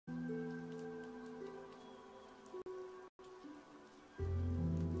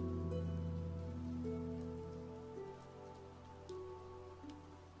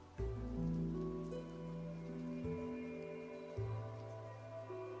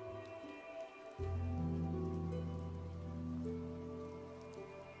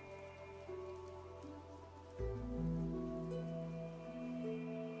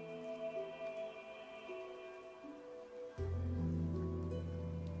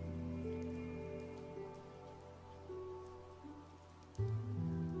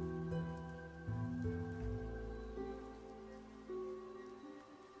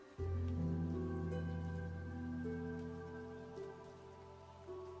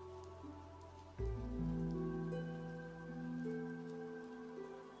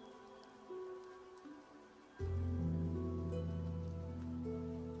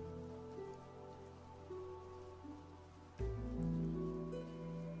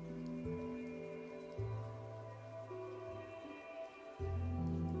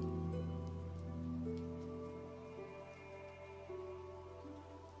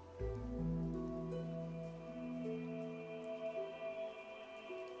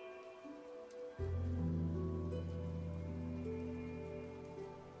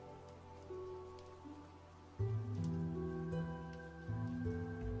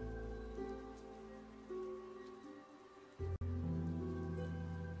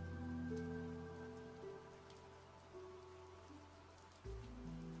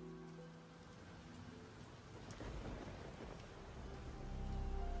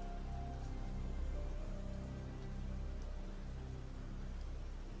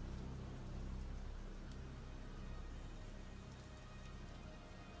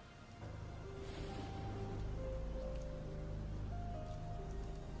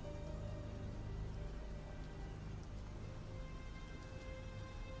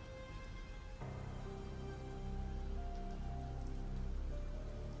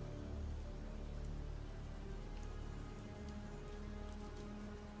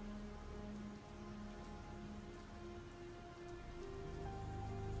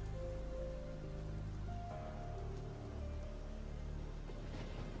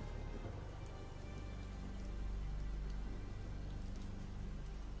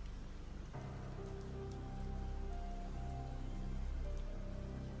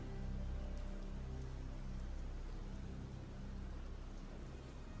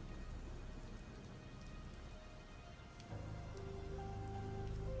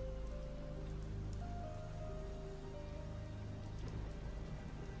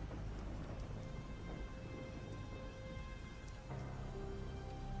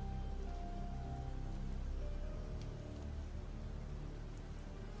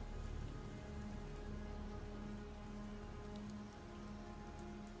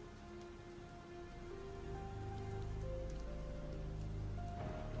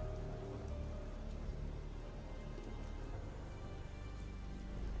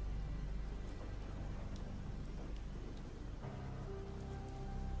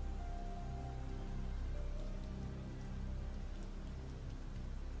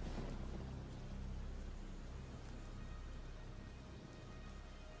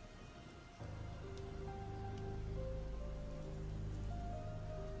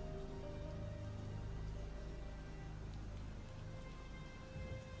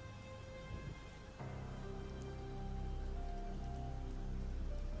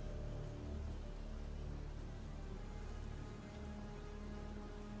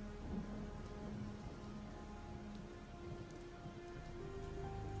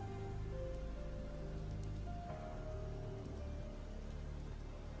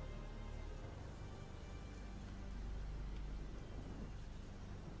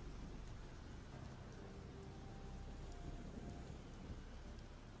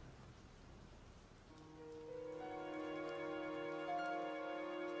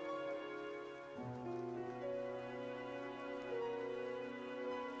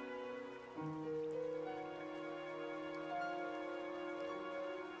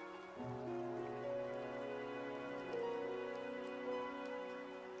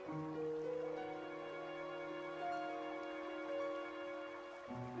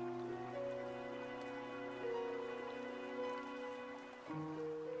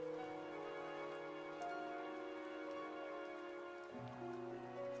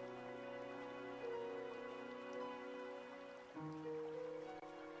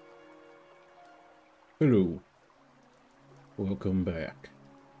Hello. Welcome back.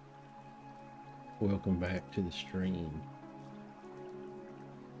 Welcome back to the stream.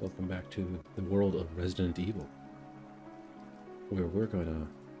 Welcome back to the world of Resident Evil, where we're gonna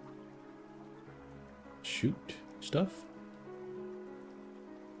shoot stuff.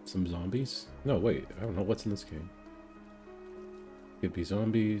 Some zombies. No, wait, I don't know what's in this game. It could be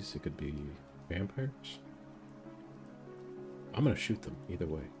zombies, it could be vampires. I'm gonna shoot them either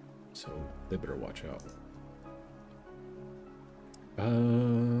way, so they better watch out.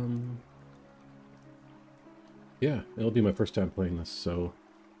 Yeah, it'll be my first time playing this, so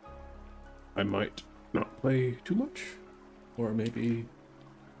I might not play too much, or maybe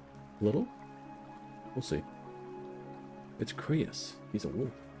a little. We'll see. It's Creus. He's a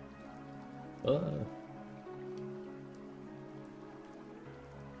wolf. Alright,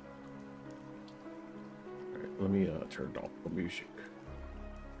 let me turn off the music.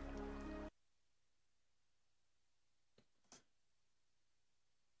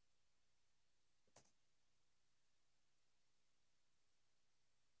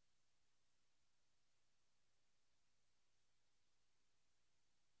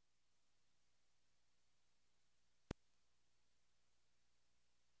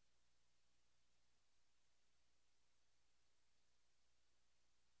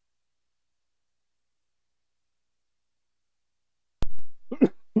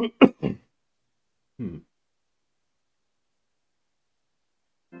 Hmm.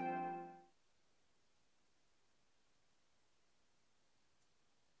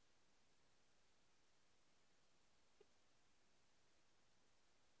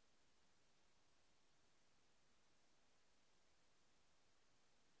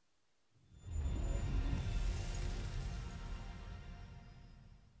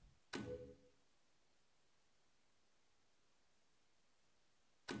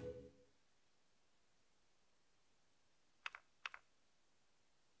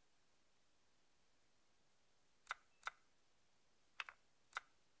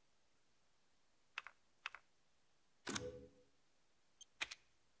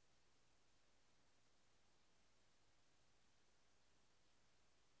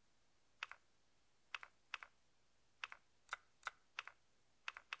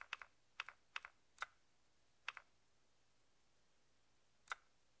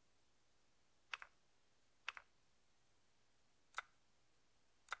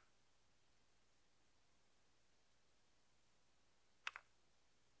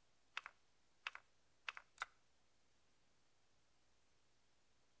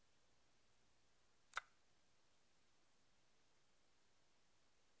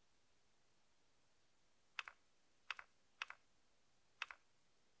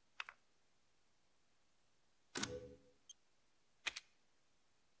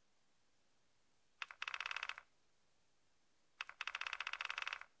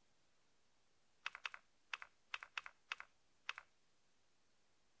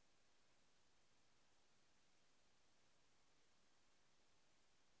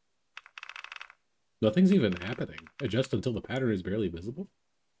 Nothing's even happening. Adjust until the pattern is barely visible.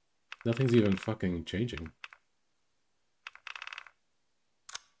 Nothing's even fucking changing.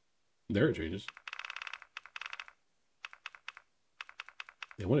 There it changes.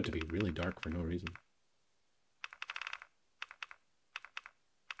 They want it to be really dark for no reason.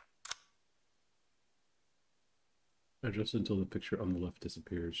 Adjust until the picture on the left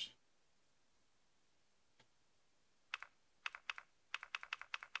disappears.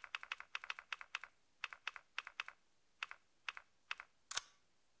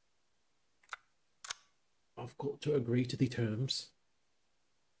 I've got to agree to the terms.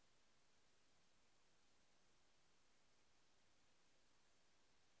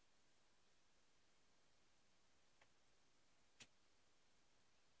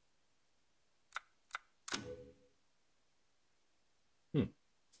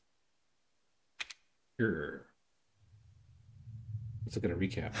 Here. Let's look at a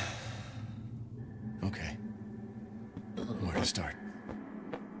recap. Okay. Where to start?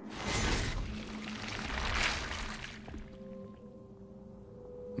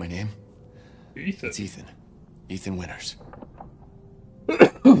 My name? Ethan. It's Ethan. Ethan Winters.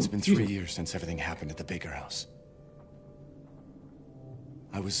 It's been 3 years since everything happened at the Baker house.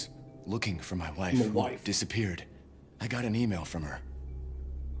 I was looking for my wife, who disappeared. I got an email from her.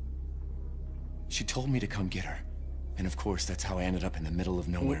 She told me to come get her. And of course, that's how I ended up in the middle of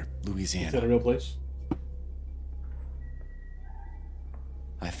nowhere, Louisiana. Is that a real place?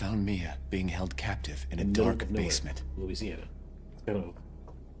 I found Mia being held captive in a dark basement. Louisiana. It's kind of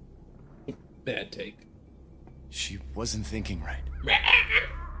a bad take. She wasn't thinking right.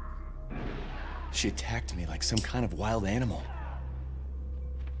 She attacked me like some kind of wild animal.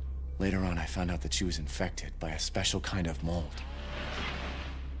 Later on, I found out that she was infected by a special kind of mold.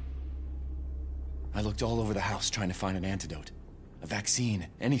 I looked all over the house trying to find an antidote, a vaccine,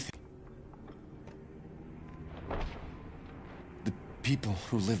 anything. The people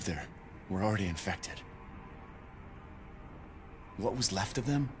who lived there were already infected. What was left of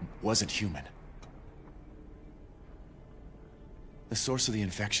them wasn't human. The source of the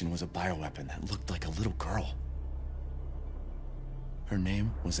infection was a bioweapon that looked like a little girl. Her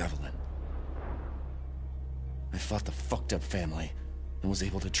name was Evelyn. I fought the fucked up family and was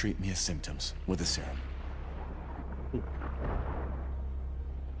able to treat Mia's symptoms with a serum.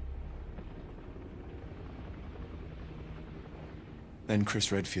 Then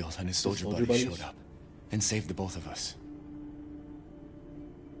Chris Redfield and his soldier buddies showed up and saved the both of us.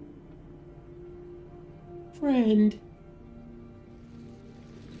 Friend.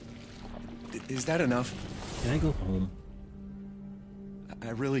 Is that enough? Can I go home? I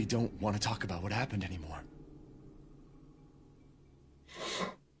really don't want to talk about what happened anymore.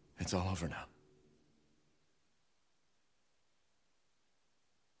 It's all over now.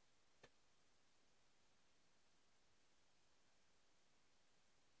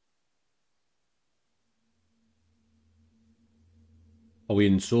 Are we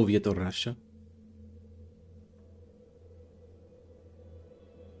in Soviet or Russia?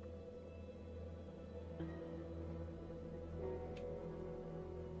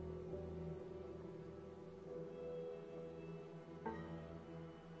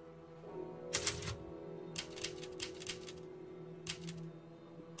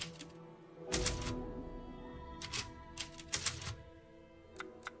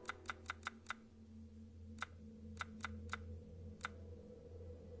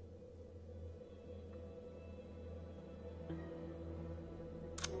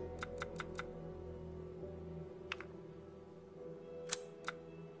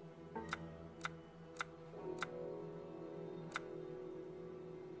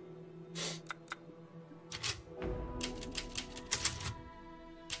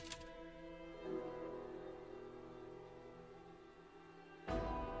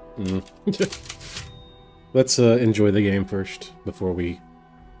 Let's enjoy the game first before we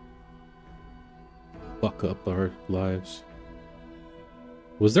fuck up our lives.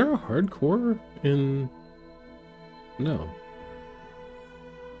 Was there a hardcore in... No.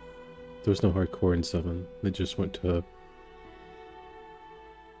 There was no hardcore in 7. It just went to...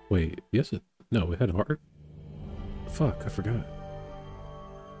 Wait, yes it... No, it had hard... Fuck, I forgot.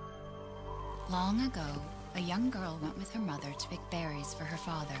 Long ago, a young girl went with her mother to pick berries for her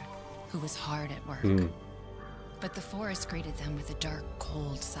father, who was hard at work. But the forest greeted them with a dark,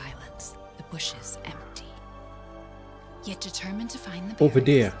 cold silence, the bushes empty. Yet determined to find the berries, Over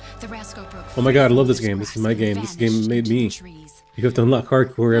there. the rascal broke Oh my god, I love this free game. from This his is my grasp game. and This game vanished made into me. the trees. You have to unlock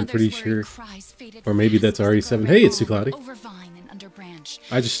hardcore, I'm Mother's pretty worried sure. cries faded Or maybe fast that's as already the girl 7. ran Hey, it's too on, cloudy. over vine and under branch,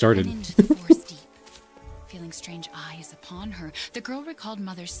 I just started. and into the forest deep. Feeling strange eyes upon her, the girl recalled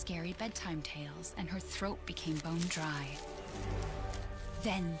Mother's scary bedtime tales, and her throat became bone dry.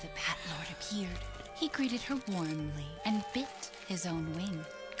 Then the Bat Lord appeared. He greeted her warmly and bit his own wing.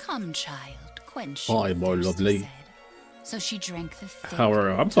 Come, child, quench your Hi, my thirst, he lovely. said. So she drank the thick, How are...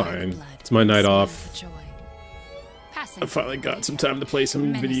 I'm dark fine. blood It's my night and off. smiled with joy. Passing I finally through the got some time to play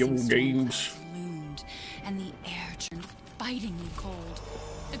some video menacing storm games. clouds loomed, and the air turned bitingly cold.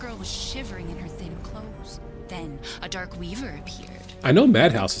 The girl was shivering in her thin clothes. Then a dark weaver appeared. I know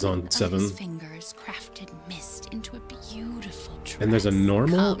Madhouse is on Of 7. his fingers crafted mist into a beautiful dress. And there's a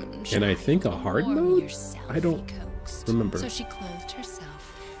normal, Come, and I child, think a hard warm mode? yourself, I don't he coaxed. remember. So she clothed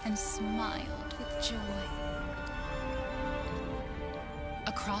herself and smiled with joy.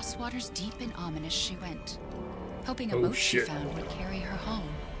 Across waters deep and ominous she went, hoping a Oh, boat she shit. found would carry her home.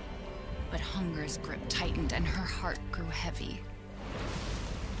 But hunger's grip tightened and her heart grew heavy.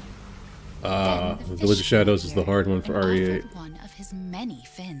 Then the Village of fish Shadows is the appeared hard one for and RE8. offered one of his many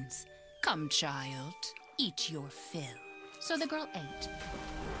fins. Come, child, eat your fill. So the girl ate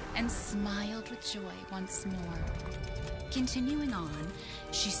and smiled with joy once more. Continuing on,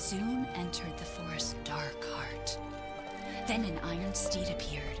 she soon entered the forest's dark heart. Then an iron steed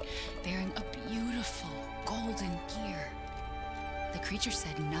appeared, bearing a beautiful golden gear. The creature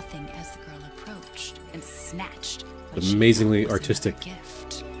said nothing as the girl approached and snatched what she Amazingly thought was artistic. another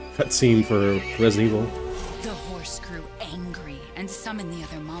gift. Cutscene for Resident Evil. The horse grew angry and summoned the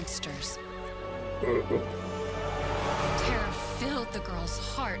other monsters. Terror filled the girl's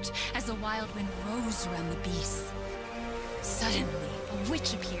heart as the wild wind rose around the beasts. Suddenly, a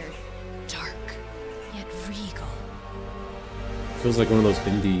witch appeared, dark yet regal. Feels like one of those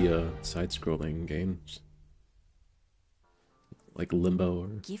indie side-scrolling games. Like Limbo or...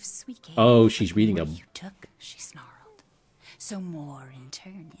 Gifts we gave, Oh, she's but reading more a... you took, she snarled. So more in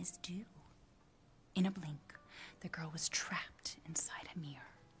turn is due. In a blink, the girl was trapped inside a mirror.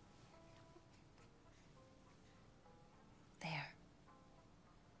 There.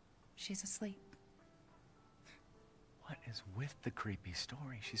 She's asleep. What is with the creepy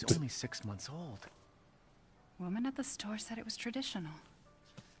story? She's only 6 months old. Woman at the store said it was traditional.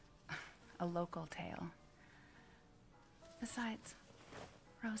 A local tale. Besides,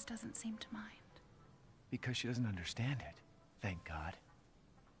 Rose doesn't seem to mind. Because she doesn't understand it. Thank God.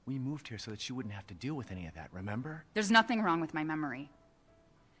 We moved here so that she wouldn't have to deal with any of that, remember? There's nothing wrong with my memory.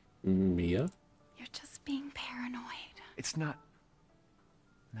 Mia? You're just being paranoid. It's not...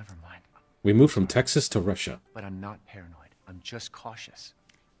 Never mind. We moved from Texas to Russia. But I'm not paranoid. I'm just cautious.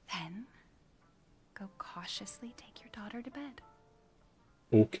 Then, go cautiously take your daughter to bed.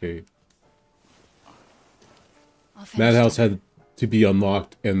 Okay. I'll finish That house dinner. had to be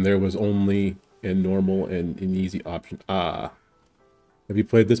unlocked, and there was only a normal and an easy option. Ah. Have you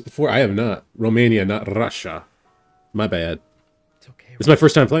played this before? I have not. Romania, not Russia. My bad. It's okay. It's my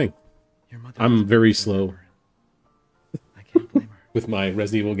first time playing. Your mother I'm doesn't very remember. slow I can't blame her. with my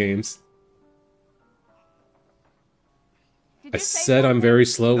Resident Evil games. Did I you say said I'm something? very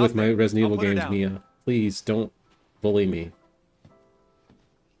slow with my Nothing. Resident Evil I'll put her games, down. Mia. Please don't bully me.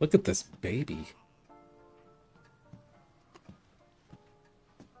 Look at this baby.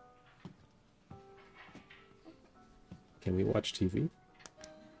 Can we watch TV?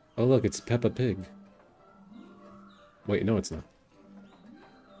 Oh look, it's Peppa Pig. Wait, no it's not.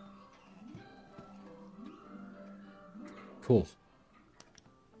 Cool.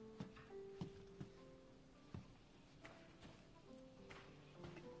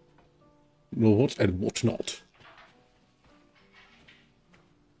 Well, what and what not?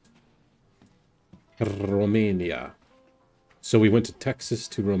 Romania. So we went to Texas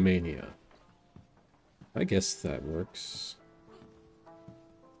to Romania. I guess that works.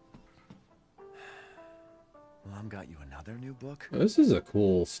 Mom got you another new book? This is a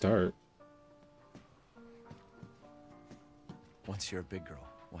cool start. Once you're a big girl,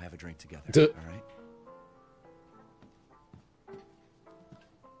 we'll have a drink together, Duh. all right?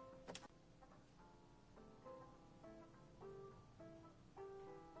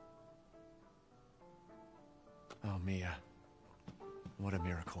 Oh, Mia. What a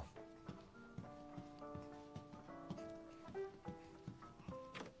miracle.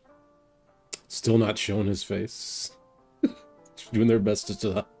 Still not showing his face. Doing their best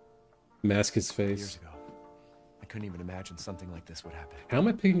to mask his Years face. ago, I couldn't even imagine something like this would happen. How am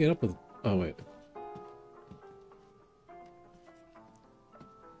I picking it up with... Oh, wait.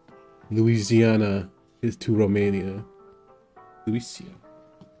 Louisiana is to Romania. Louisiana.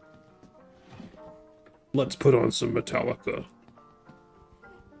 Let's put on some Metallica.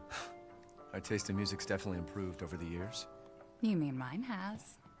 Our taste in music's definitely improved over the years. You mean mine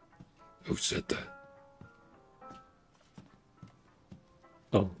has? Who said that?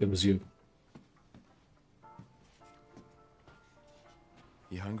 Oh, it was you.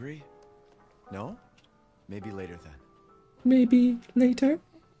 You hungry? No? Maybe later then. Maybe later.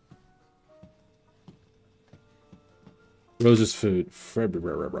 Rose's food.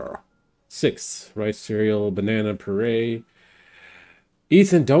 6. Rice cereal, banana puree.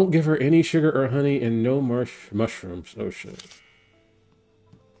 Ethan, don't give her any sugar or honey and no mushrooms. Oh, shit.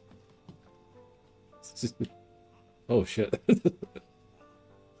 Oh, shit.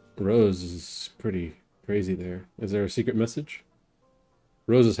 Rose is pretty crazy there. Is there a secret message?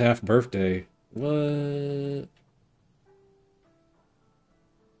 Rose's half birthday. What?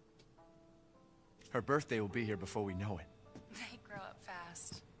 Her birthday will be here before we know it. They grow up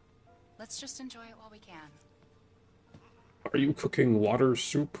fast. Let's just enjoy it while we can. Are you cooking water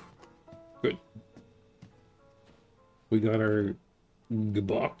soup? Good. We got our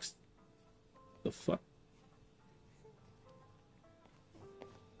box. The fuck?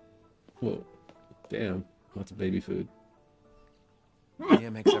 Whoa. Damn. Lots of baby food. Mia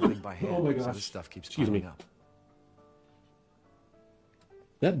makes everything by hand, Oh my so gosh. this stuff keeps Excuse piling me. up.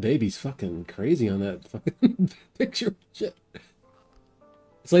 That baby's fucking crazy on that fucking picture. Shit.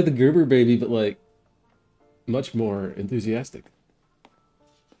 It's like the Gerber baby, but like much more enthusiastic.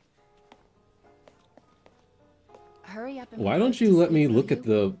 Hurry up and Why be don't late you to let me sleep, will look at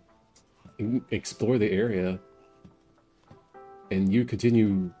you? the explore the area and you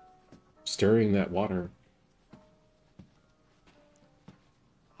continue stirring that water?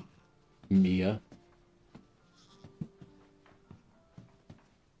 Mia.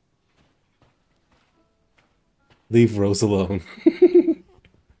 Leave Rose alone.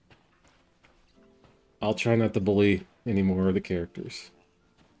 I'll try not to bully any more of the characters.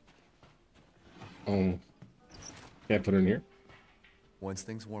 Can I put her in here? Once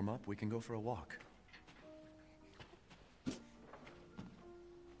things warm up, we can go for a walk.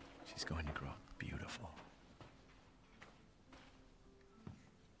 She's going to grow up beautiful.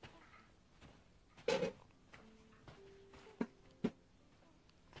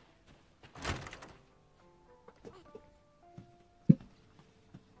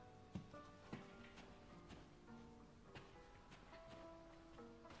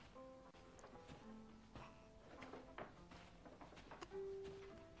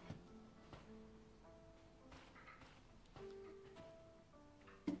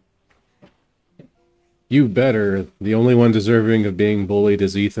 You better. The only one deserving of being bullied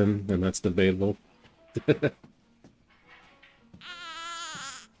is Ethan, and that's debatable.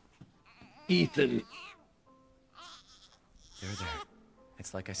 Ethan. There.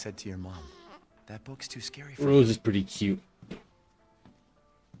 It's like I said to your mom. That book's too scary for Rose you. is pretty cute.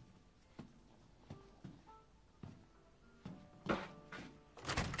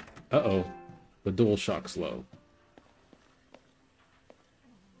 Uh-oh. The dual shock's low.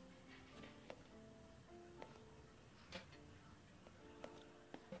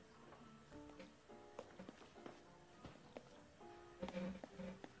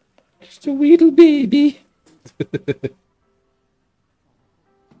 Just a little baby.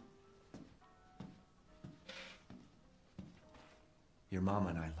 Your mom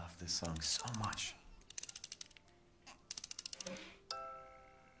and I love this song so much.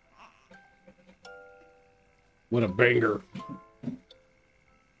 What a banger.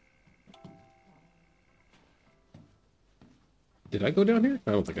 Did I go down here?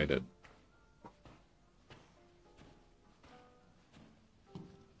 I don't think I did.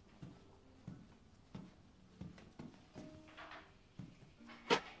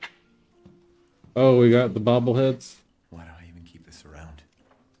 Oh, we got the bobbleheads. Why do I even keep this around?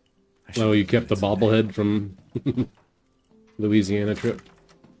 Oh, you kept the bobblehead from Louisiana trip.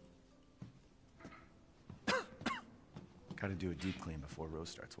 Gotta do a deep clean before Rose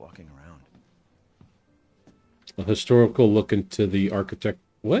starts walking around. A historical look into the architect...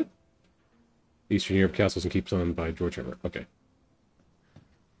 What? Eastern Europe Castles and Keeps On by George Herbert. Okay.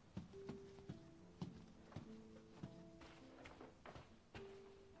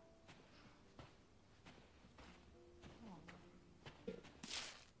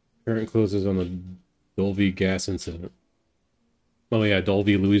 Current closes on the Dolby gas incident. Oh yeah,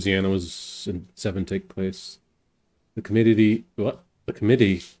 Dolby, Louisiana was in 7 take place. The committee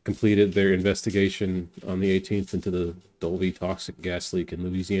completed their investigation on the 18th into the Dolby toxic gas leak in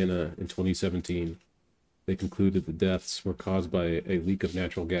Louisiana in 2017. They concluded the deaths were caused by a leak of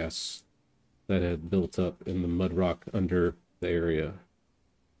natural gas that had built up in the mud rock under the area.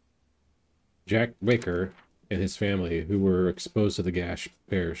 Jack Baker and his family, who were exposed to the gas,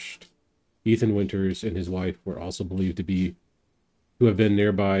 perished. Ethan Winters and his wife were also believed to have been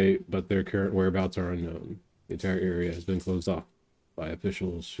nearby, but their current whereabouts are unknown. The entire area has been closed off by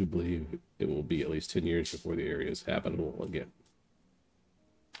officials who believe it will be at least 10 years before the area is habitable again.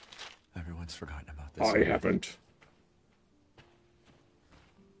 Everyone's forgotten about this. I haven't.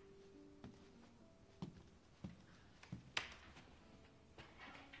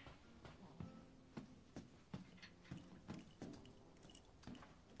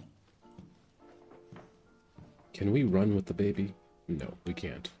 Can we run with the baby? No, we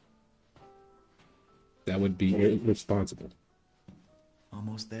can't. That would be irresponsible.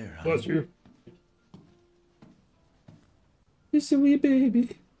 Almost there, huh? Bless you. It's a wee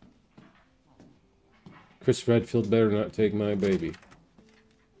baby. Chris Redfield better not take my baby.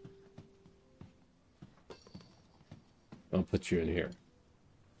 I'll put you in here.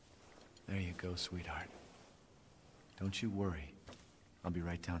 There you go, sweetheart. Don't you worry. I'll be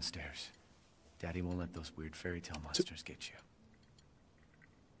right downstairs. Daddy won't let those weird fairy tale monsters get you.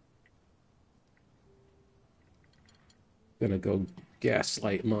 Gonna go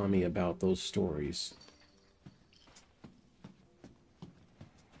gaslight mommy about those stories.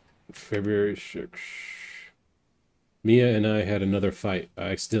 February 6th. Mia and I had another fight. I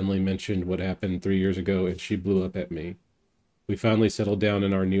accidentally mentioned what happened 3 years ago and she blew up at me. We finally settled down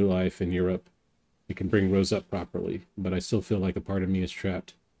in our new life in Europe. We can bring Rose up properly, but I still feel like a part of me is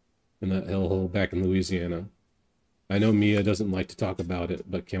trapped in that hellhole back in Louisiana. I know Mia doesn't like to talk about it,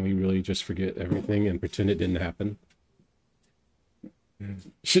 but can we really just forget everything and pretend it didn't happen?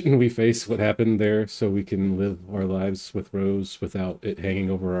 Shouldn't we face what happened there so we can live our lives with Rose without it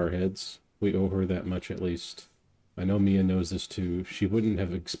hanging over our heads? We owe her that much at least. I know Mia knows this too. She wouldn't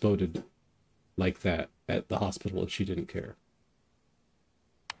have exploded like that at the hospital and she didn't care.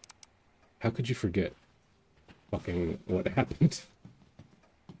 How could you forget fucking what happened?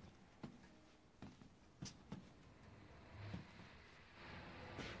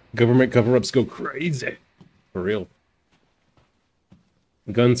 Government cover-ups go crazy. For real.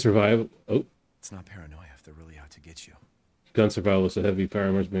 Gun survival. Oh. It's not paranoia if they're really out to get you. Gun survival is a heavy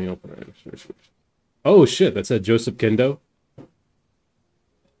firearms being open. Oh shit, that said Joseph Kendo.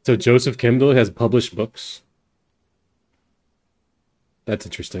 So Joseph Kendo has published books. That's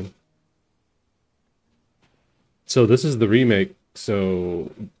interesting. So this is the remake.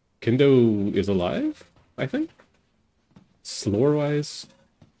 So Kendo is alive, I think? Lore-wise.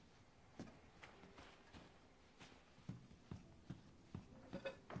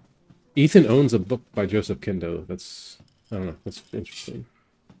 Ethan owns a book by Joseph Kendo. That's, I don't know, that's interesting.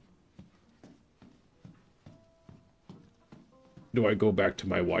 Do I go back to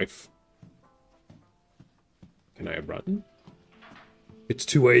my wife? Can I run? It's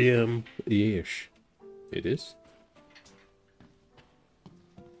 2 a.m. Yeesh. It is?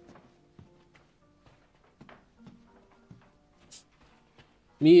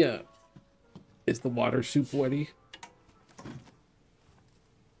 Mia, is the water soup wetty?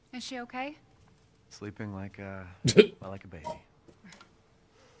 Is she okay? Sleeping like a, well, like a baby.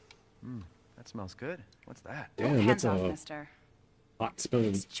 That smells good. What's that? Damn, that's Hands off, a mister. hot spoon.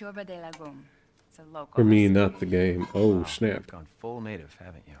 It's churba de legume. It's a local For me, recipe. not the game. Oh, Wow, snap. You've gone full native,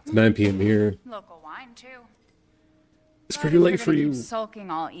 haven't you? It's 9 p.m. here. Local wine, too. It's But pretty if late you're for gonna you. keep sulking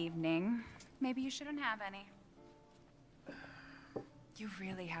all evening, maybe you shouldn't have any. You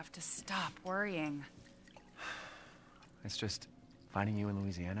really have to stop worrying. It's just finding you in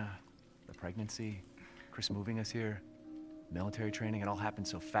Louisiana, the pregnancy, Chris moving us here, military training, it all happened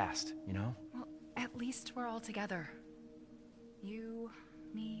so fast, you know? Well, at least we're all together. You,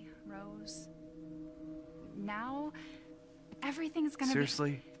 me, Rose. Now, everything's gonna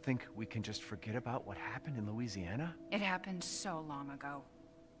Seriously, think we can just forget about what happened in Louisiana? be... It happened so long ago.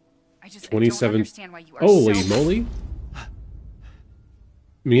 I just I don't 27. understand why you are Holy so... moly.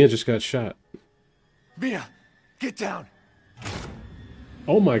 Mia just got shot. Mia, get down!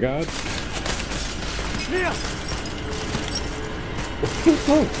 Oh my god. Mia! What the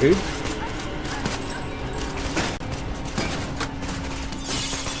fuck, dude?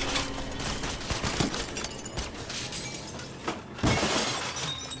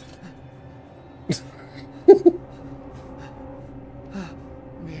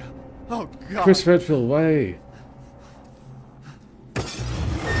 Mia, oh god! Chris Redfield, why?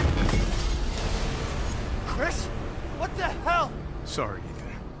 Chris? What the hell? Sorry,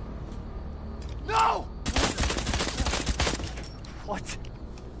 Ethan. No! What?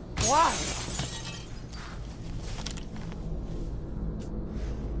 Why?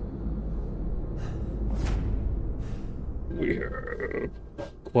 We're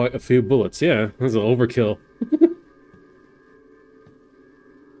quite a few bullets. Yeah, that's an overkill.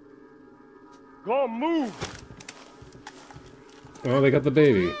 Go on, move! Oh, they got the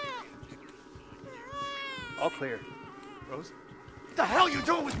baby. All clear. Rose? What the hell you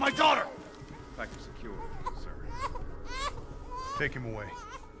doing with my daughter? Factory secure, sir. Take him away.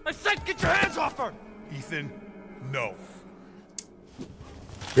 I said get your hands off her! Ethan, no.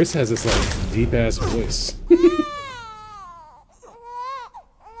 Chris has this like deep ass voice.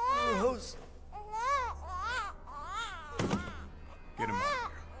 Rose. Get him out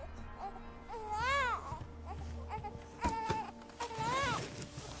of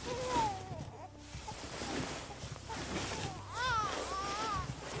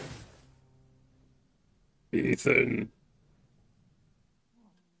here. Ethan.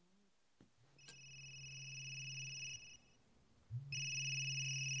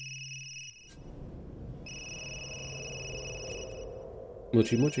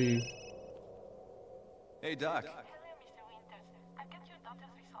 Mochi mochi. Hey, Doc. Hello, Mr. Winters. I've got your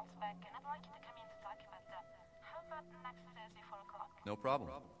daughter's results back, and I'd like you to come in to talk about them. How about next Thursday, 4 o'clock? No problem.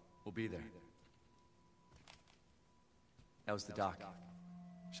 We'll be there. That was the doc.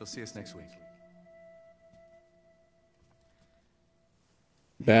 She'll see us next week.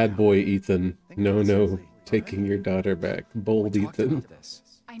 Bad boy Ethan. No, no. Taking your daughter back. Bold We talked Ethan. about this.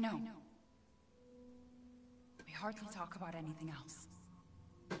 I know. We hardly talk about anything else.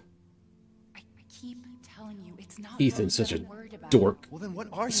 I keep telling you, it's not... Ethan's such a I'm worried about. dork. Well, then what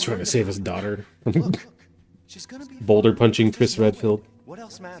are He's you trying to worried save about? his daughter. Look, she's gonna be Boulder fine. punching Chris Just know it. Redfield. What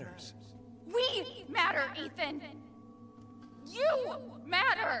else matters? We matter, Ethan! You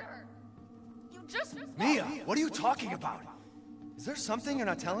matter! You just... Mia, what are you talking about? Is there something you're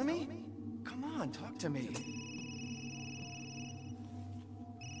not telling me? Come on, talk to me.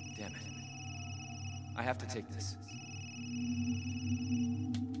 Damn it. I have to take this.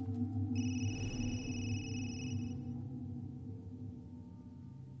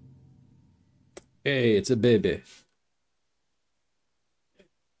 Hey, it's a baby.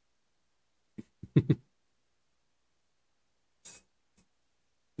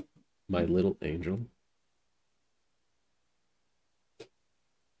 My little angel.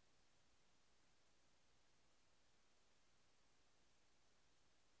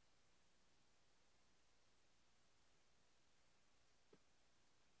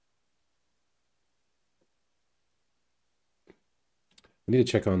 I need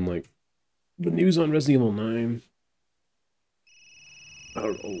to check on like the news on Resident Evil 9. I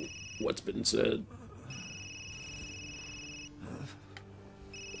don't know what's been said.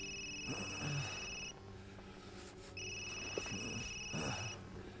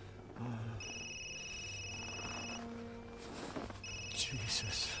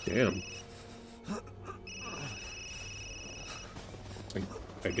 Jesus. Damn.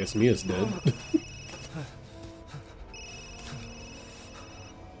 I guess Mia's dead.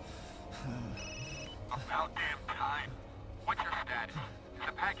 About damn time. What's your status? Is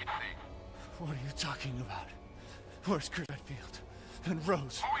the package safe? What are you talking about? Where's Chris Redfield? And Rose? Who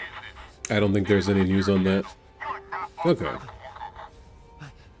is this? I don't think there's any news on that. Okay.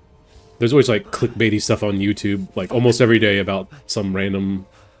 There's always like clickbaity stuff on YouTube, like almost every day about some random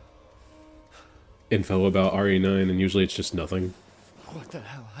info about RE9, and usually it's just nothing. What the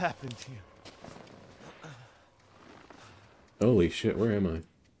hell happened to you? Holy shit, where am I?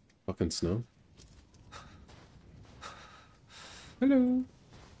 Fucking snow. Hello.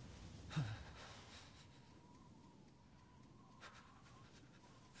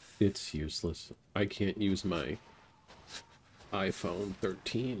 It's useless. I can't use my iPhone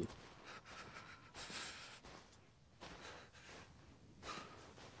 13.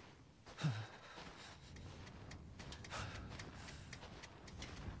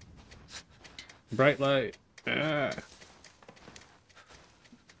 Bright light. Ah.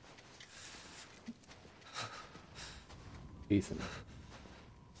 Ethan.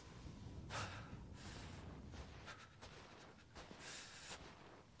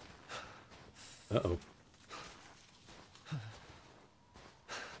 Uh-oh.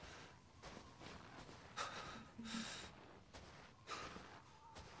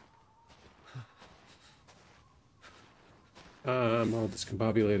 I'm all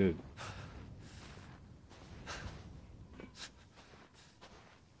discombobulated.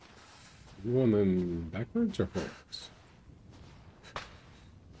 You want them backwards or forwards?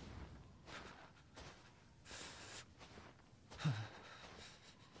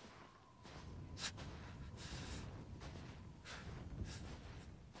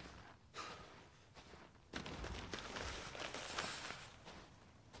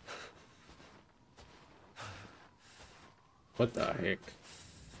 What the heck?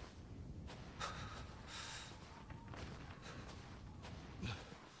 Is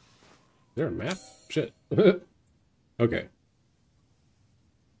there a map? Shit. Okay.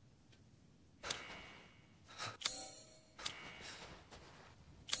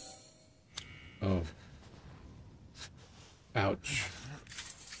 Oh. Ouch.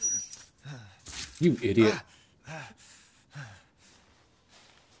 You idiot.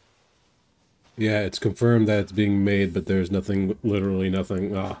 Yeah, it's confirmed that it's being made, but there's nothing, literally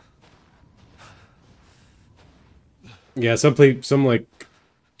nothing. Ah. Yeah, some like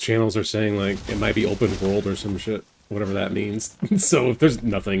channels are saying like it might be open world or some shit, whatever that means. So if there's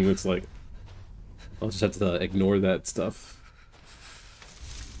nothing, it's like I'll just have to ignore that stuff.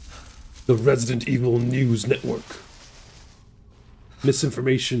 The Resident Evil News Network.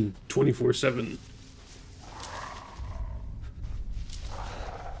 Misinformation 24/7.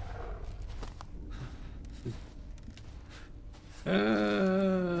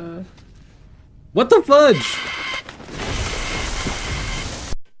 What the fudge?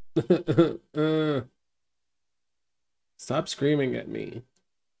 Stop screaming at me.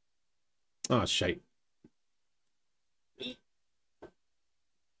 Oh, shite.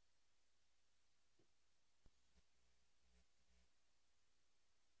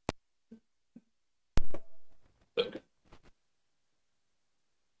 Okay.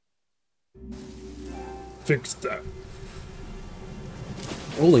 Fix that.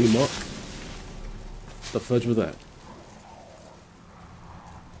 Holy mock. The fudge with that.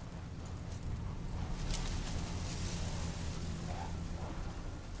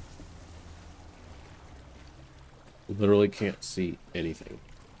 Literally can't see anything.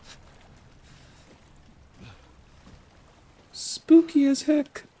 Spooky as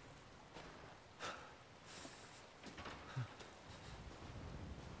heck.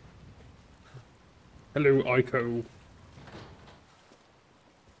 Hello, Ico.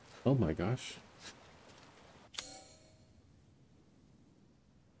 Oh my gosh.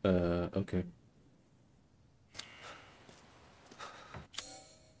 Okay.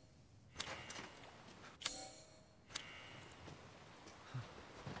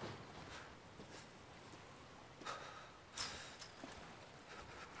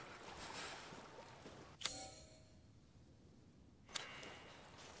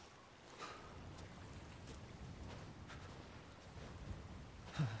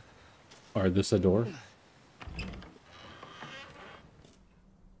 Are this a door?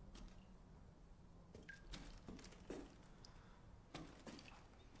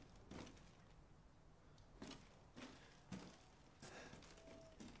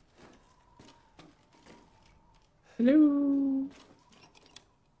 Hello.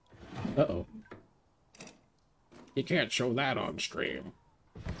 Uh-oh. You can't show that on stream.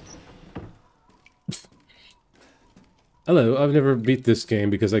 Hello, I've never beat this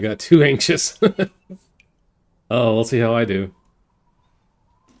game because I got too anxious. Oh, we'll see how I do.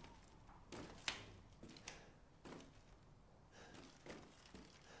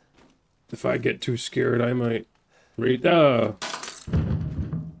 If I get too scared, I might read.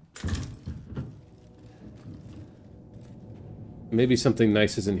 Maybe something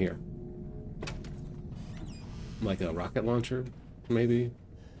nice is in here. Like a rocket launcher, maybe?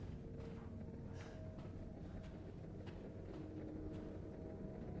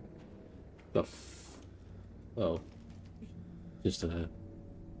 Oh. Just a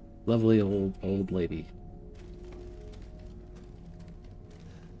lovely old lady.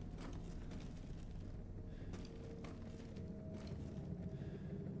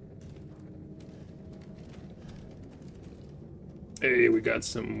 Hey, we got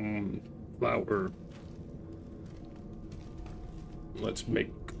some flour. Let's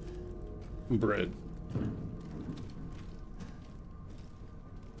make bread.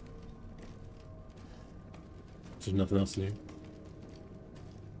 There's nothing else in here.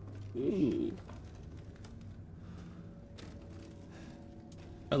 Ooh.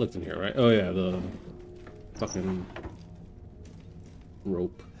 I looked in here, right? Oh yeah, the fucking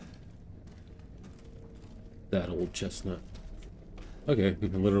rope. That old chestnut. Okay,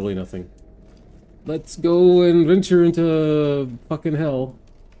 literally nothing. Let's go and venture into fucking hell.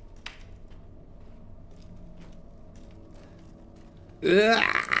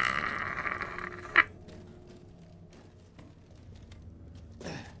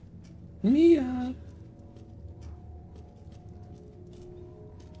 Mia.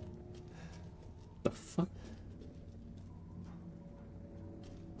 The fuck?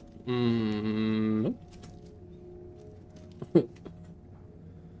 Nope.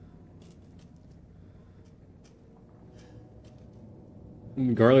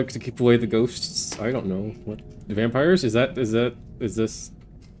 Garlic to keep away the ghosts. I don't know what the vampires. Is this it? Is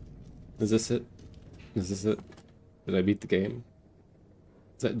this it? Did I beat the game?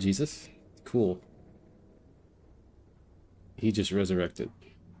 Is that Jesus? Cool. He just resurrected.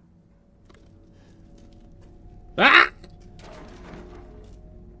 Ah!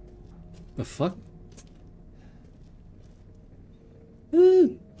 The fuck? Ah.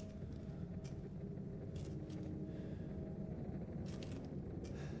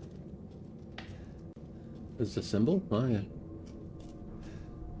 Is the symbol? Oh yeah.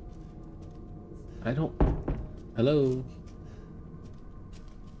 I don't. Hello.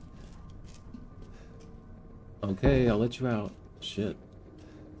 Okay, I'll let you out. Shit.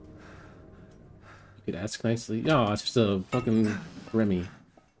 You could ask nicely. No, it's just a fucking Remy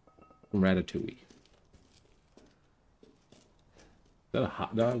from Ratatouille. Is that a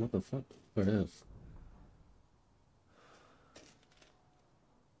hot dog? What the fuck? What it is?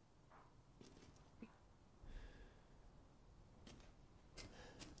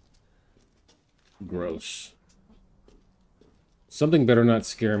 Gross. Something better not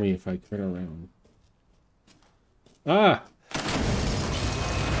scare me if I turn around. Ah!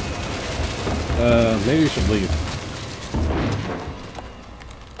 Maybe we should leave.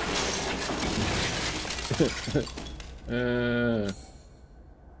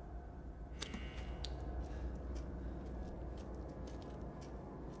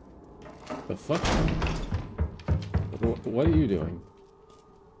 The fuck? What are you doing?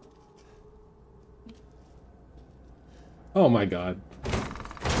 Oh my god.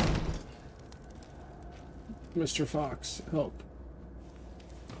 Mr. Fox, help.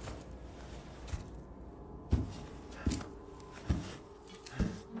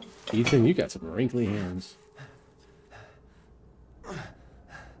 Ethan, you got some wrinkly hands.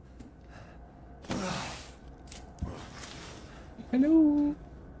 Hello.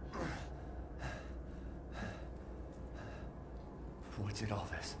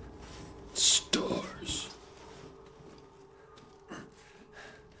 stars. Stars.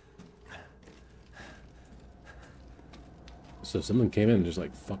 So someone came in and just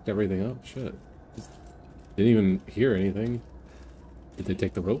like fucked everything up? Shit. Didn't even hear anything. Did they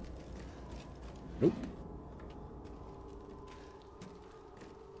take the rope? Nope.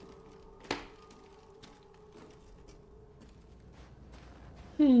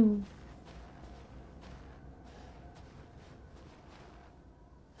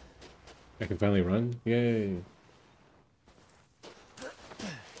 I can finally run? Yay.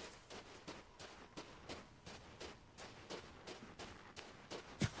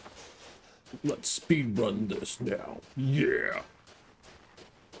 Let's speed run this now. Yeah.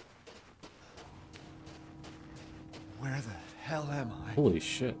 Where the hell am I? Holy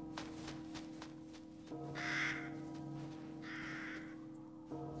shit.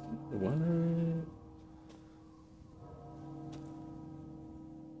 What?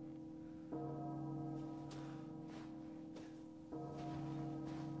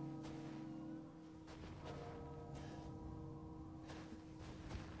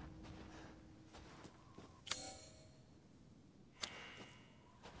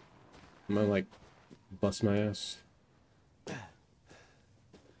 Am I like bust my ass?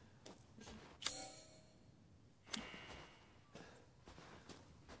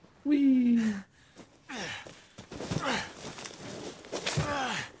 Whee!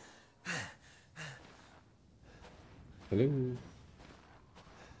 Hello.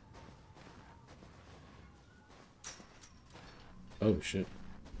 Oh shit.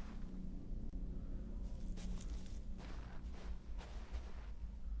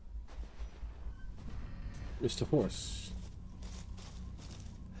 Mr. Horse.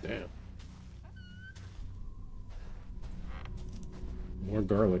 Damn. More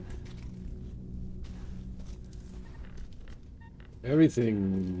garlic.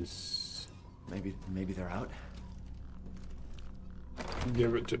 Everything's... Maybe they're out.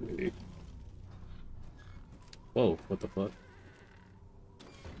 Give it to me. Whoa, what the fuck?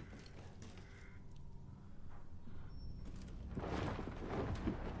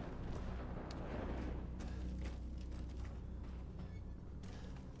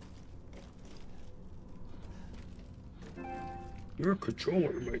 Your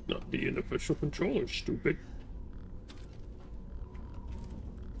controller might not be an official controller, stupid.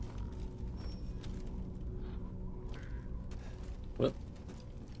 Well,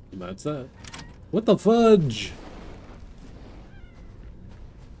 that's that. What the fudge?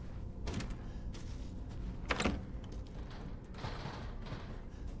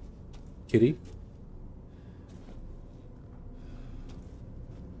 Kitty?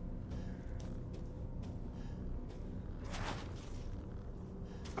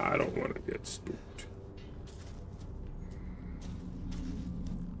 I don't want to get spooked.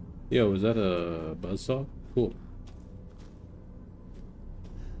 Yo, is that a buzzsaw? Cool.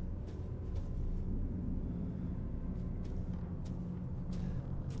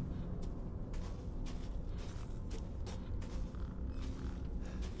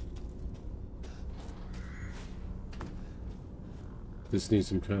 This needs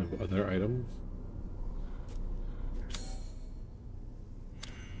some kind of other items.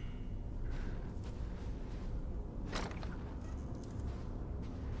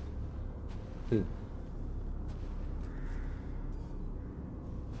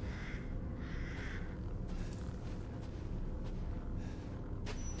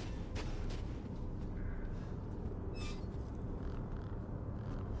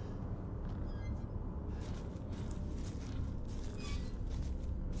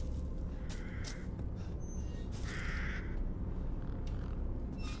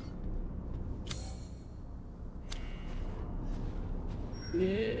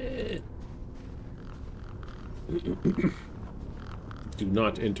 Yeah. Do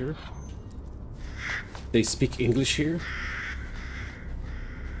not enter. They speak English here?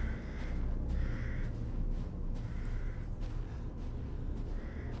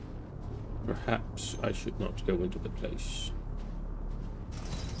 Perhaps I should not go into the place.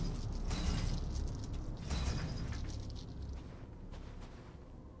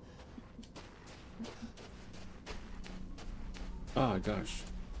 Ah, gosh.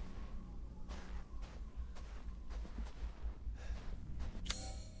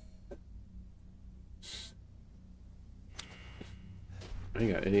 I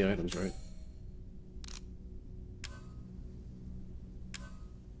ain't got any items, right?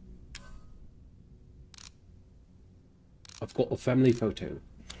 I've got a family photo.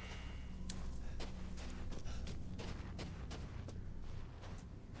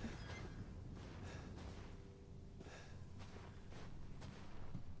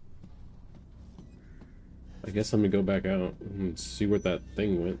 I guess let me go back out and see where that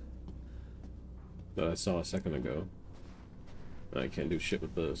thing went that I saw a second ago. I can't do shit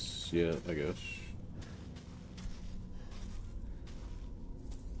with this yet, I guess.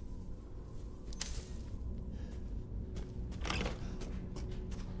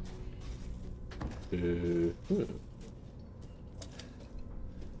 Huh.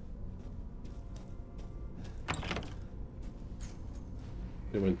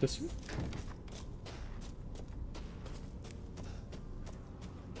 It went this way?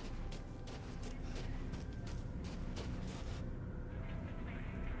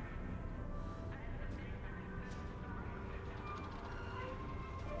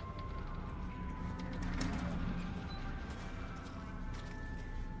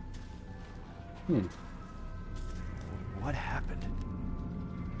 What happened?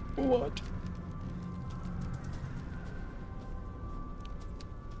 What?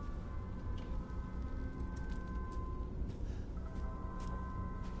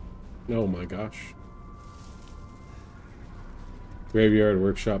 Oh my gosh. Graveyard,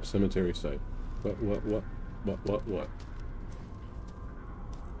 workshop, cemetery site. What?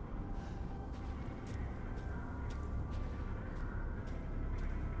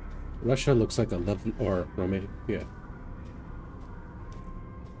 Russia looks like a lovely, or Romania, yeah.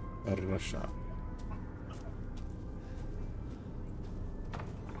 Russia.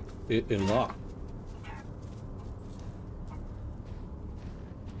 In law.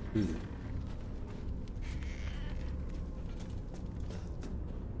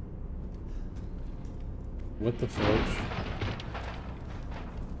 What the fudge?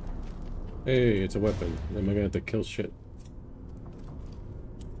 Hey, it's a weapon. Am I gonna have to kill shit?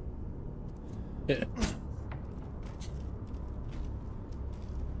 Yeah.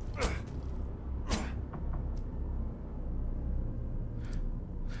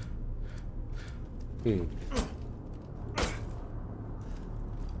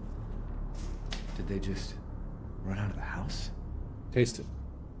 Did they just run out of the house? Taste it.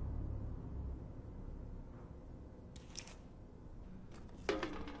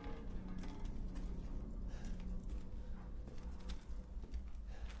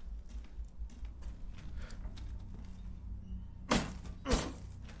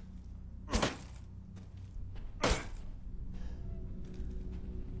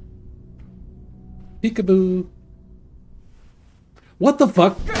 Peekaboo. What the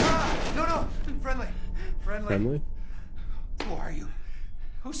fuck? No, friendly. Friendly? Who are you?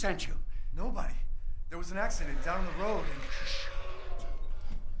 Who sent you? Nobody. There was an accident down the road and...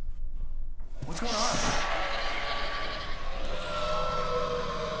 What's going on?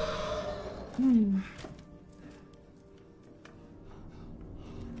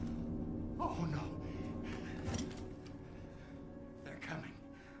 Oh no. They're coming.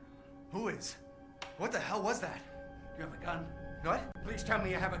 Who is? What the hell was that? You have a gun? What? Please tell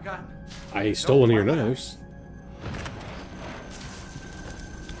me you have a gun. I stole one of your why would I? knives.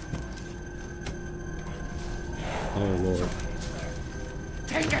 Oh lord.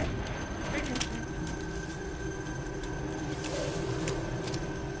 Take it! Take it!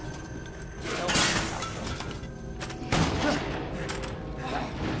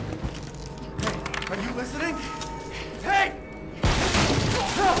 Are you listening? Hey!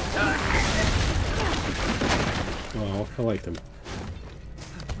 Oh, I like them.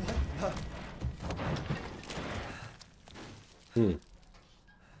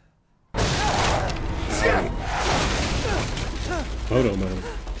 Photo man.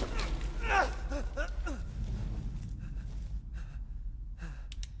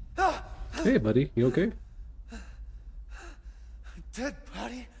 Hey buddy, you okay? Dead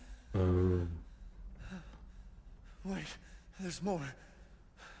body? Wait, there's more.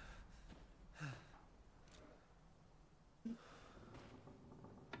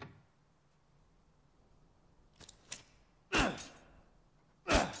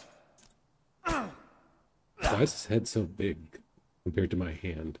 Why is his head so big compared to my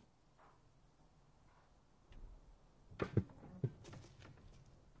hand?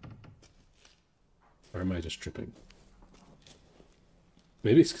 Or am I just tripping?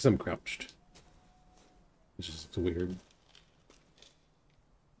 Maybe it's because I'm crouched. It's just weird.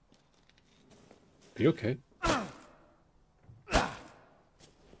 Are you okay?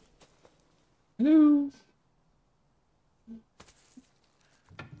 Hello?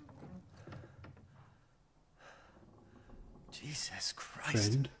 Jesus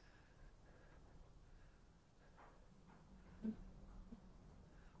Christ. Friend?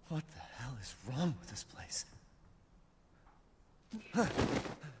 What the hell is wrong with this place?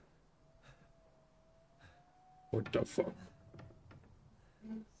 What the fuck?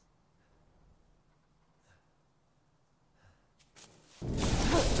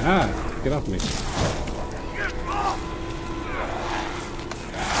 Ah! Get off me. Shit!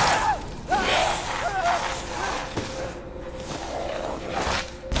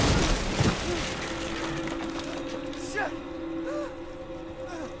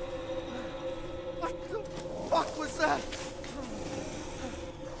 What the fuck was that?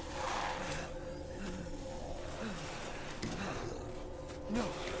 No.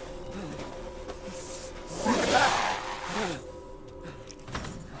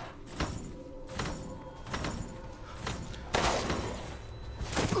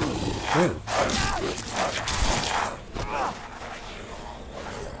 Man.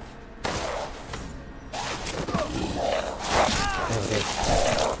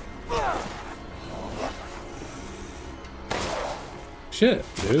 Shit,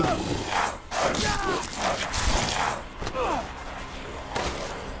 dude.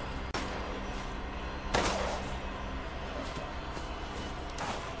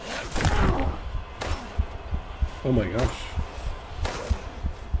 Oh my gosh.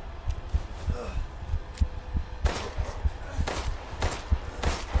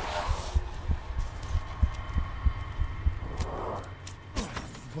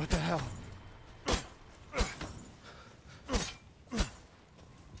 What the hell?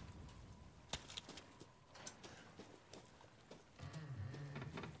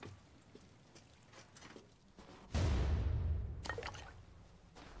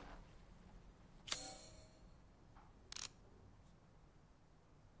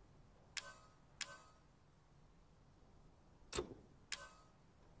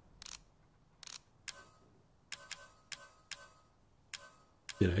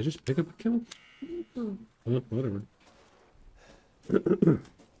 Did I just pick up a kill? Whatever.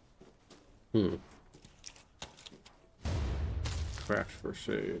 Crash first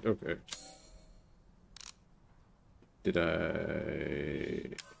aid. Okay. Did I...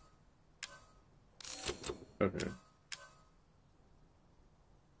 Okay.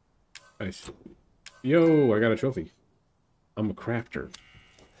 I see. Yo, I got a trophy. I'm a crafter.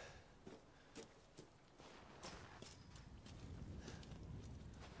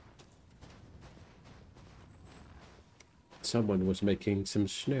 Someone was making some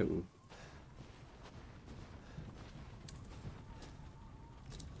snow.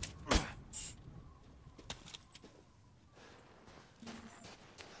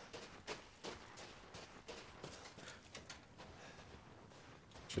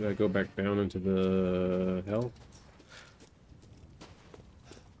 Should I go back down into the hell?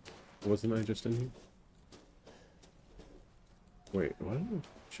 Wasn't I just in here? Wait, what?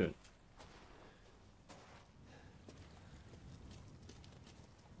 Shit.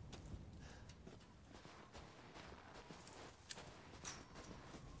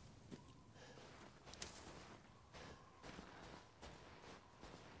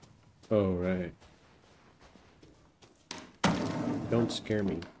 Oh, right. Don't scare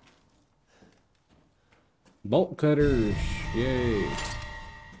me. Bolt cutters! Yay!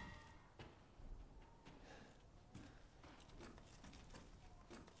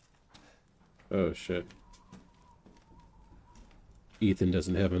 Oh, shit. Ethan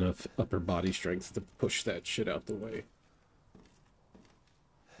doesn't have enough upper body strength to push that shit out the way.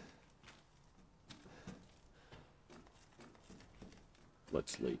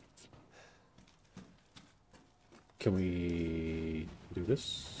 Let's leave. Can we do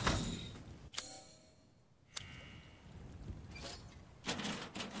this?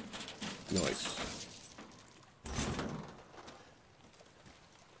 Nice.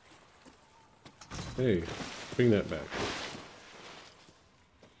 Hey, bring that back.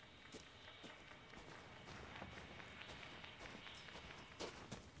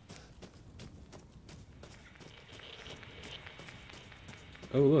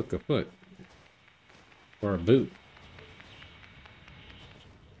 Oh, look, a foot. Or a boot.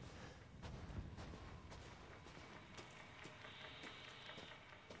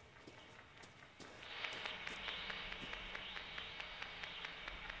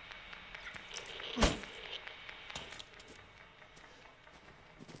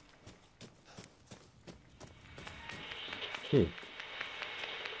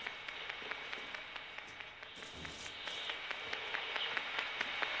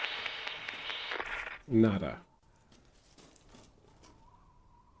 Nada.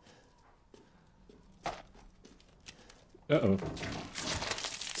 Uh-oh.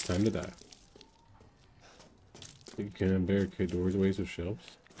 It's time to die. You can barricade doorways with shelves.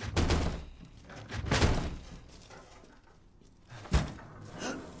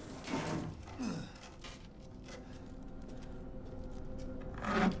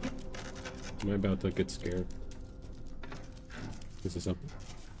 Am I about to get scared? Is this something?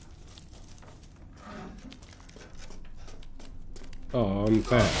 Oh, I'm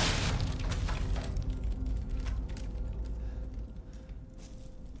fat.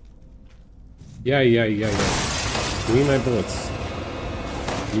 Yeah. Give me my bullets.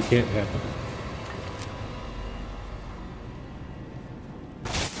 You can't have them.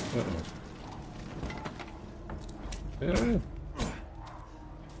 Uh-oh.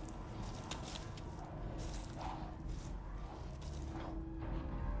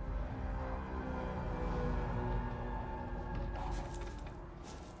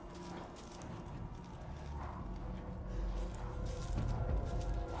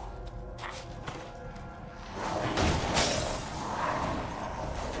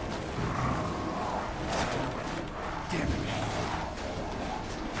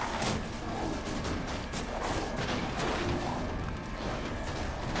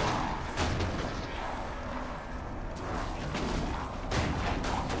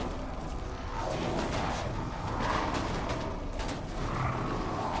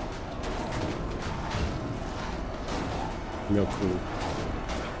 No clue.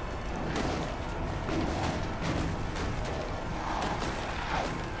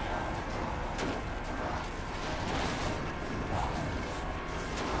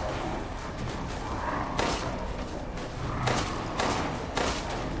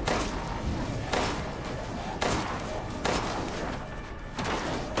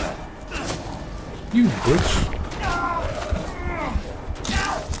 You bitch.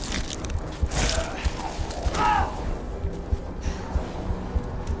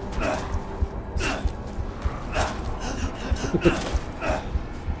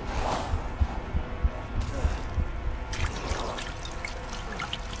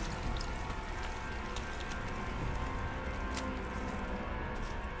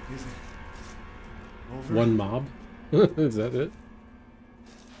 Is it over? One mob? Is that it?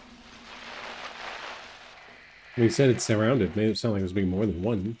 He said it's surrounded. Made it sound like it was being more than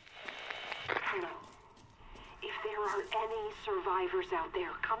one. Hello. If there are any survivors out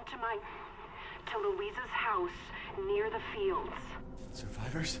there, come to Louisa's house near the fields.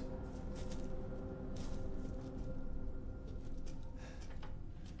 Survivors?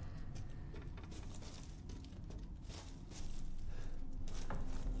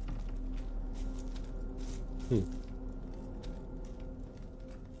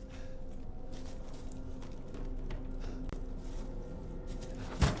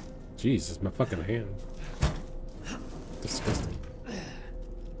 Jesus, my fucking hand. Disgusting.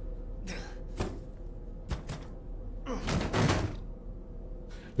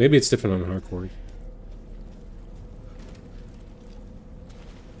 Maybe it's different on hardcore.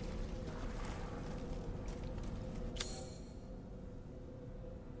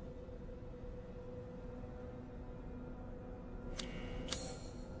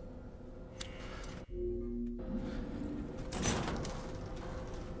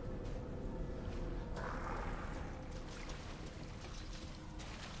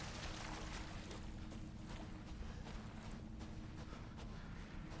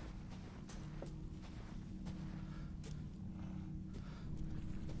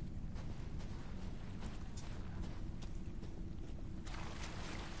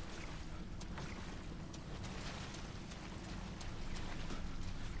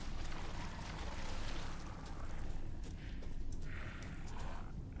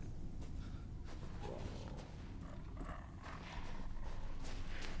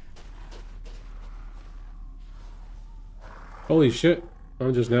 Holy shit.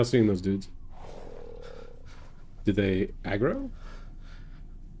 I'm just now seeing those dudes. Did they aggro?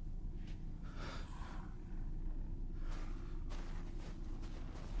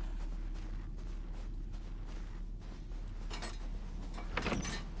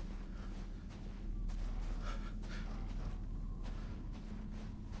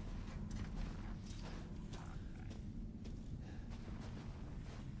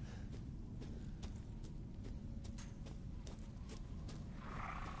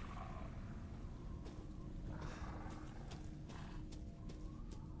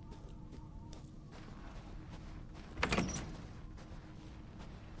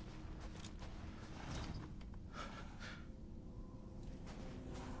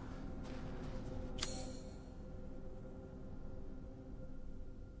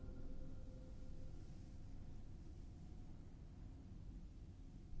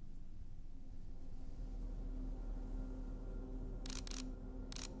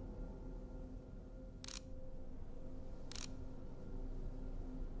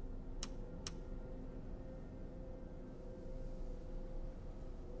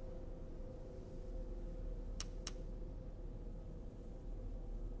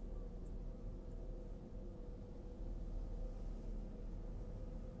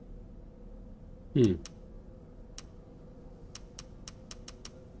 Hmm.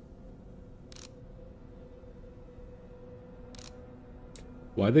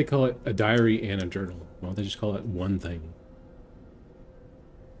 Why'd they call it a diary and a journal? Why don't they just call it one thing?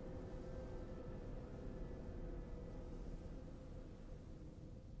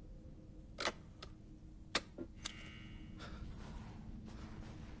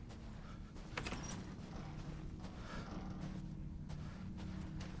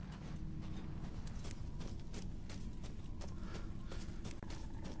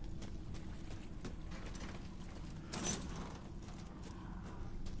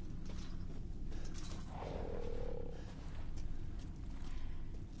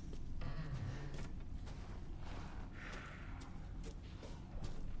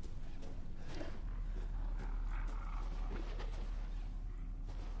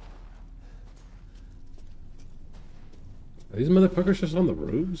 Are these motherfuckers just on the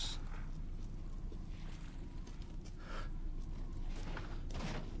roofs?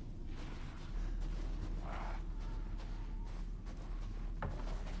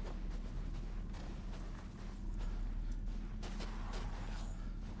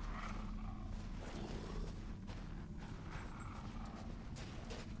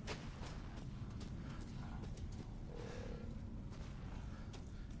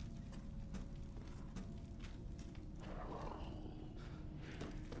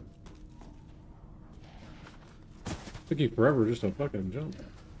 Took you forever just to fucking jump.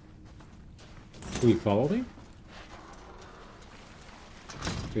 Can you follow me?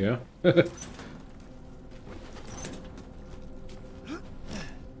 Yeah.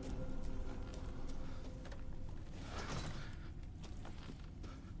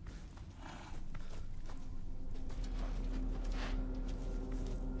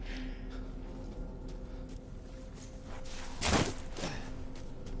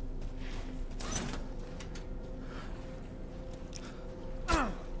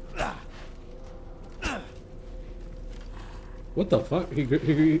 What the fuck?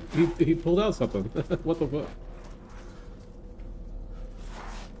 He pulled out something. What the fuck?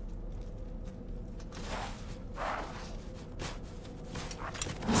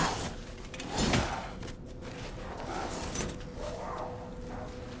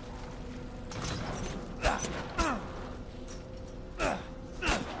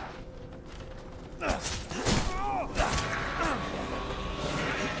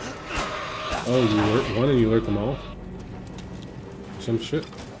 Oh, you alert one and you alert them all? Some shit.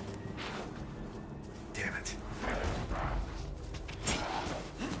 Damn it.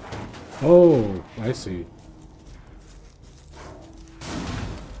 Oh, I see.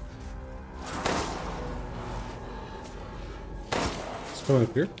 It's coming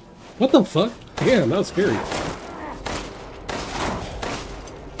up here. What the fuck? Damn, that was scary.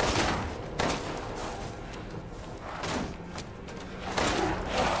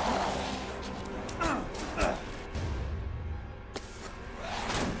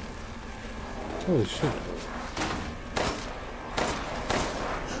 Holy shit.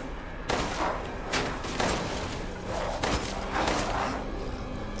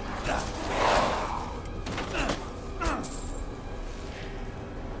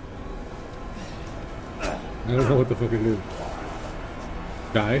 I don't know what the fuck it is.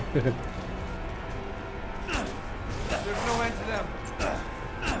 Die? There's no end to them.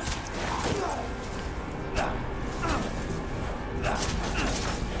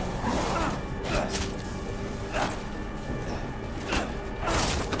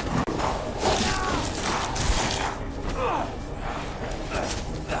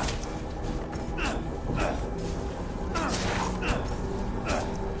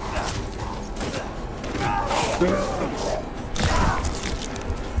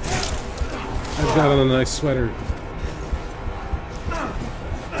 I've got on a nice sweater.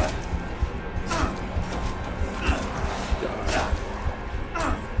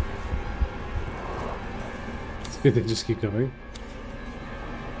 Did they just keep coming?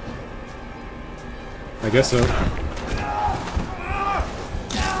 I guess so.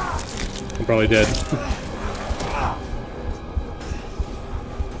 I'm probably dead.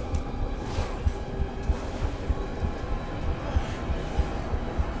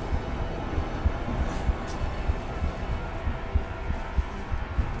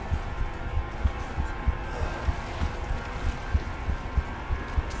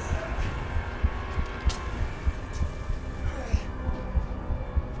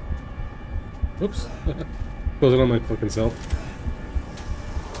 Oops. Close it on my fucking self.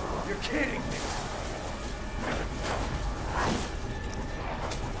 You're kidding me.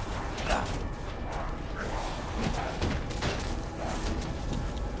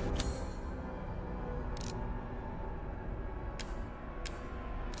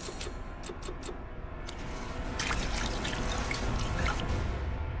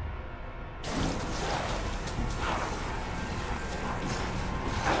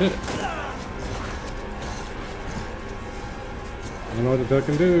 Shit. I don't know what the duck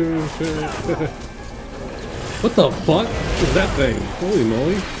can do. Shit. What the fuck is that thing? Holy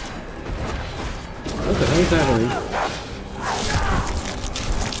moly. What the hell is happening?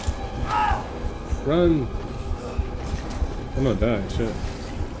 Run. I'm gonna die. Shit.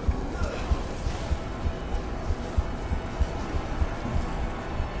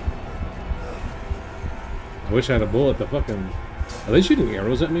 I wish I had a bullet to fucking... Are they shooting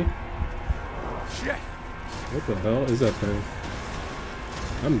arrows at me? Shit! What the hell is that thing?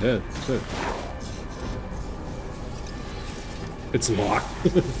 I'm dead. Shit. It's locked.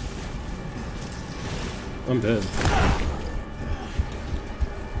 I'm dead.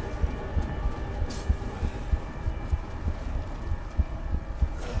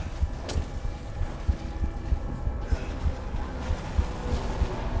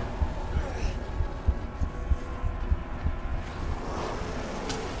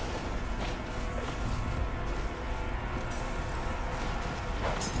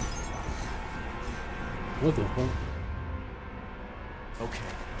 What the fuck? Okay.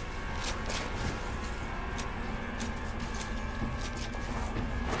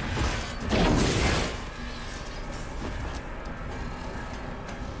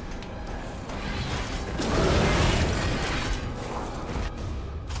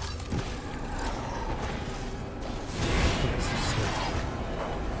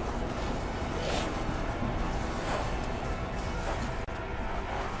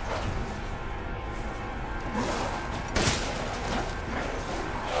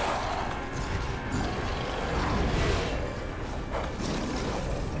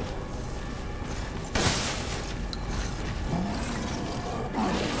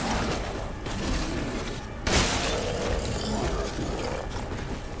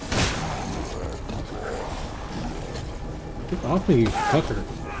 Get off me, you fucker.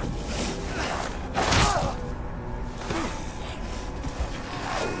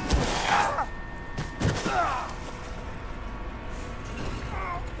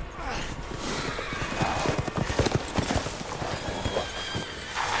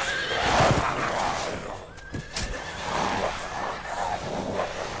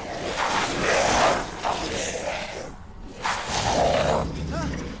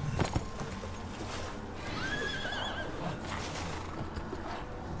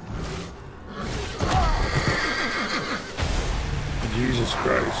 Jesus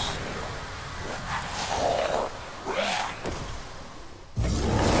Christ.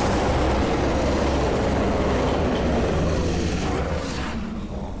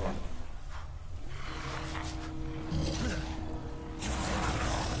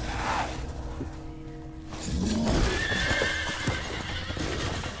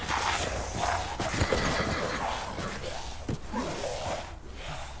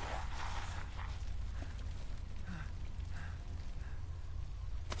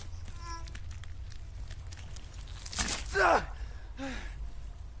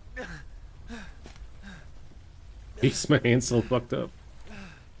 Jeez, my hand's so fucked up.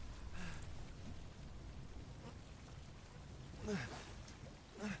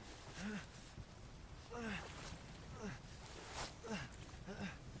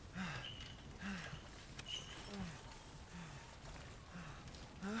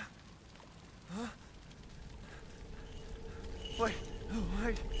 Wait,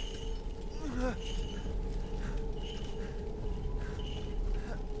 wait.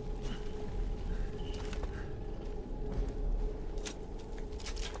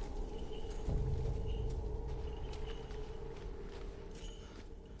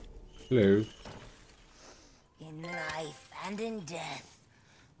 Hello. In life and in death,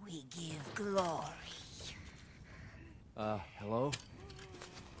 we give glory. Hello?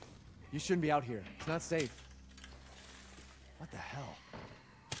 You shouldn't be out here. It's not safe. What the hell?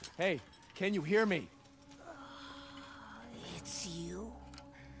 Hey, can you hear me? It's you,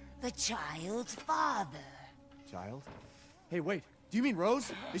 the child's father. Child? Hey, wait. Do you mean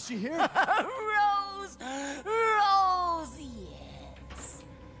Rose? Is she here? Rose! Rose, yes.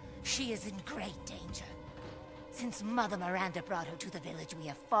 She is in great danger. Since Mother Miranda brought her to the village, we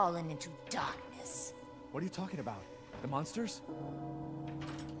have fallen into darkness. What are you talking about? The monsters?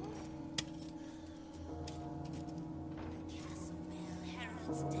 The castle bell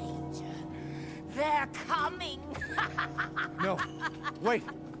heralds danger. They're coming! No. Wait.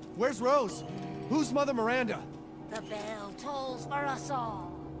 Where's Rose? Who's Mother Miranda? The bell tolls for us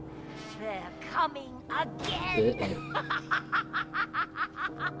all. They're coming again!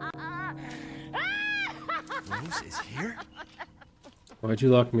 Rose is here? Why'd you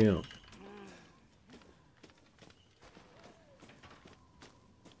lock me out?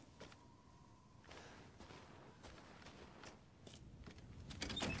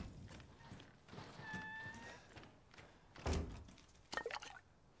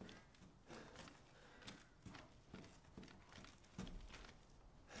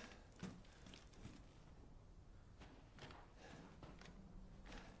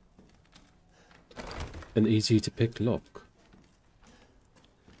 An easy to pick lock.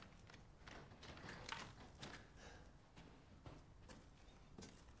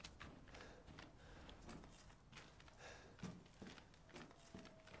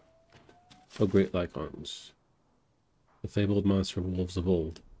 O great Lycons, the fabled monster wolves of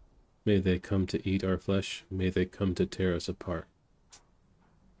old, may they come to eat our flesh, may they come to tear us apart.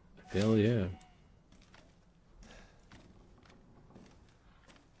 Hell yeah.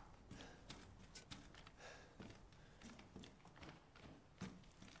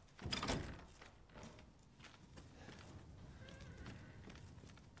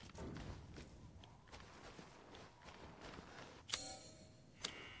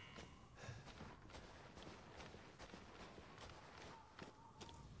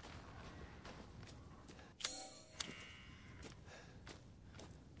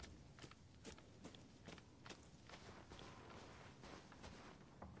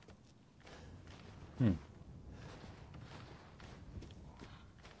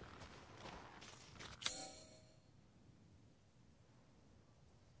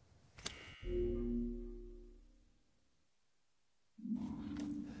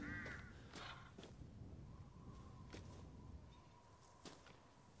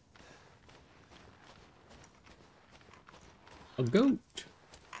 A goat.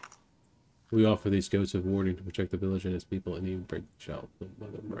 We offer these goats a warning to protect the village and its people, and even break shall the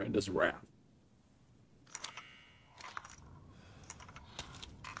Mother Miranda's wrath.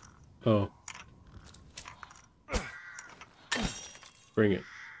 Oh. Bring it.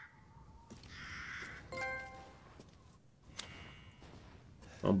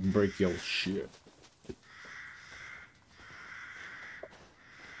 I'll break your shit.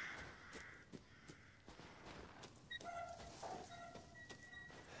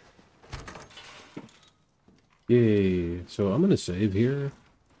 Yay. So I'm gonna save here.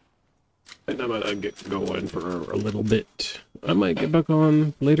 And I'm gonna get going for a little bit. I might get back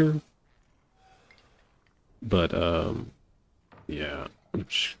on later. But yeah. I'm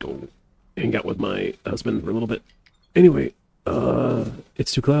just go hang out with my husband for a little bit. Anyway,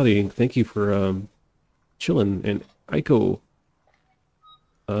 it's too cloudy. Thank you for chilling, and Aiko.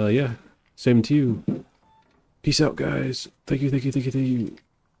 Yeah. Same to you. Peace out, guys. Thank you, thank you, thank you, thank you.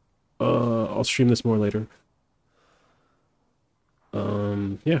 I'll stream this more later.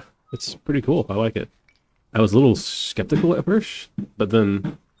 Yeah, it's pretty cool. I like it. I was a little skeptical at first, but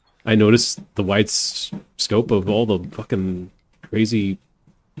then I noticed the wide scope of all the fucking crazy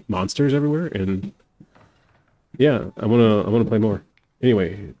monsters everywhere, and yeah, I wanna play more.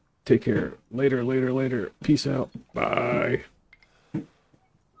 Anyway, take care. Later. Peace out. Bye.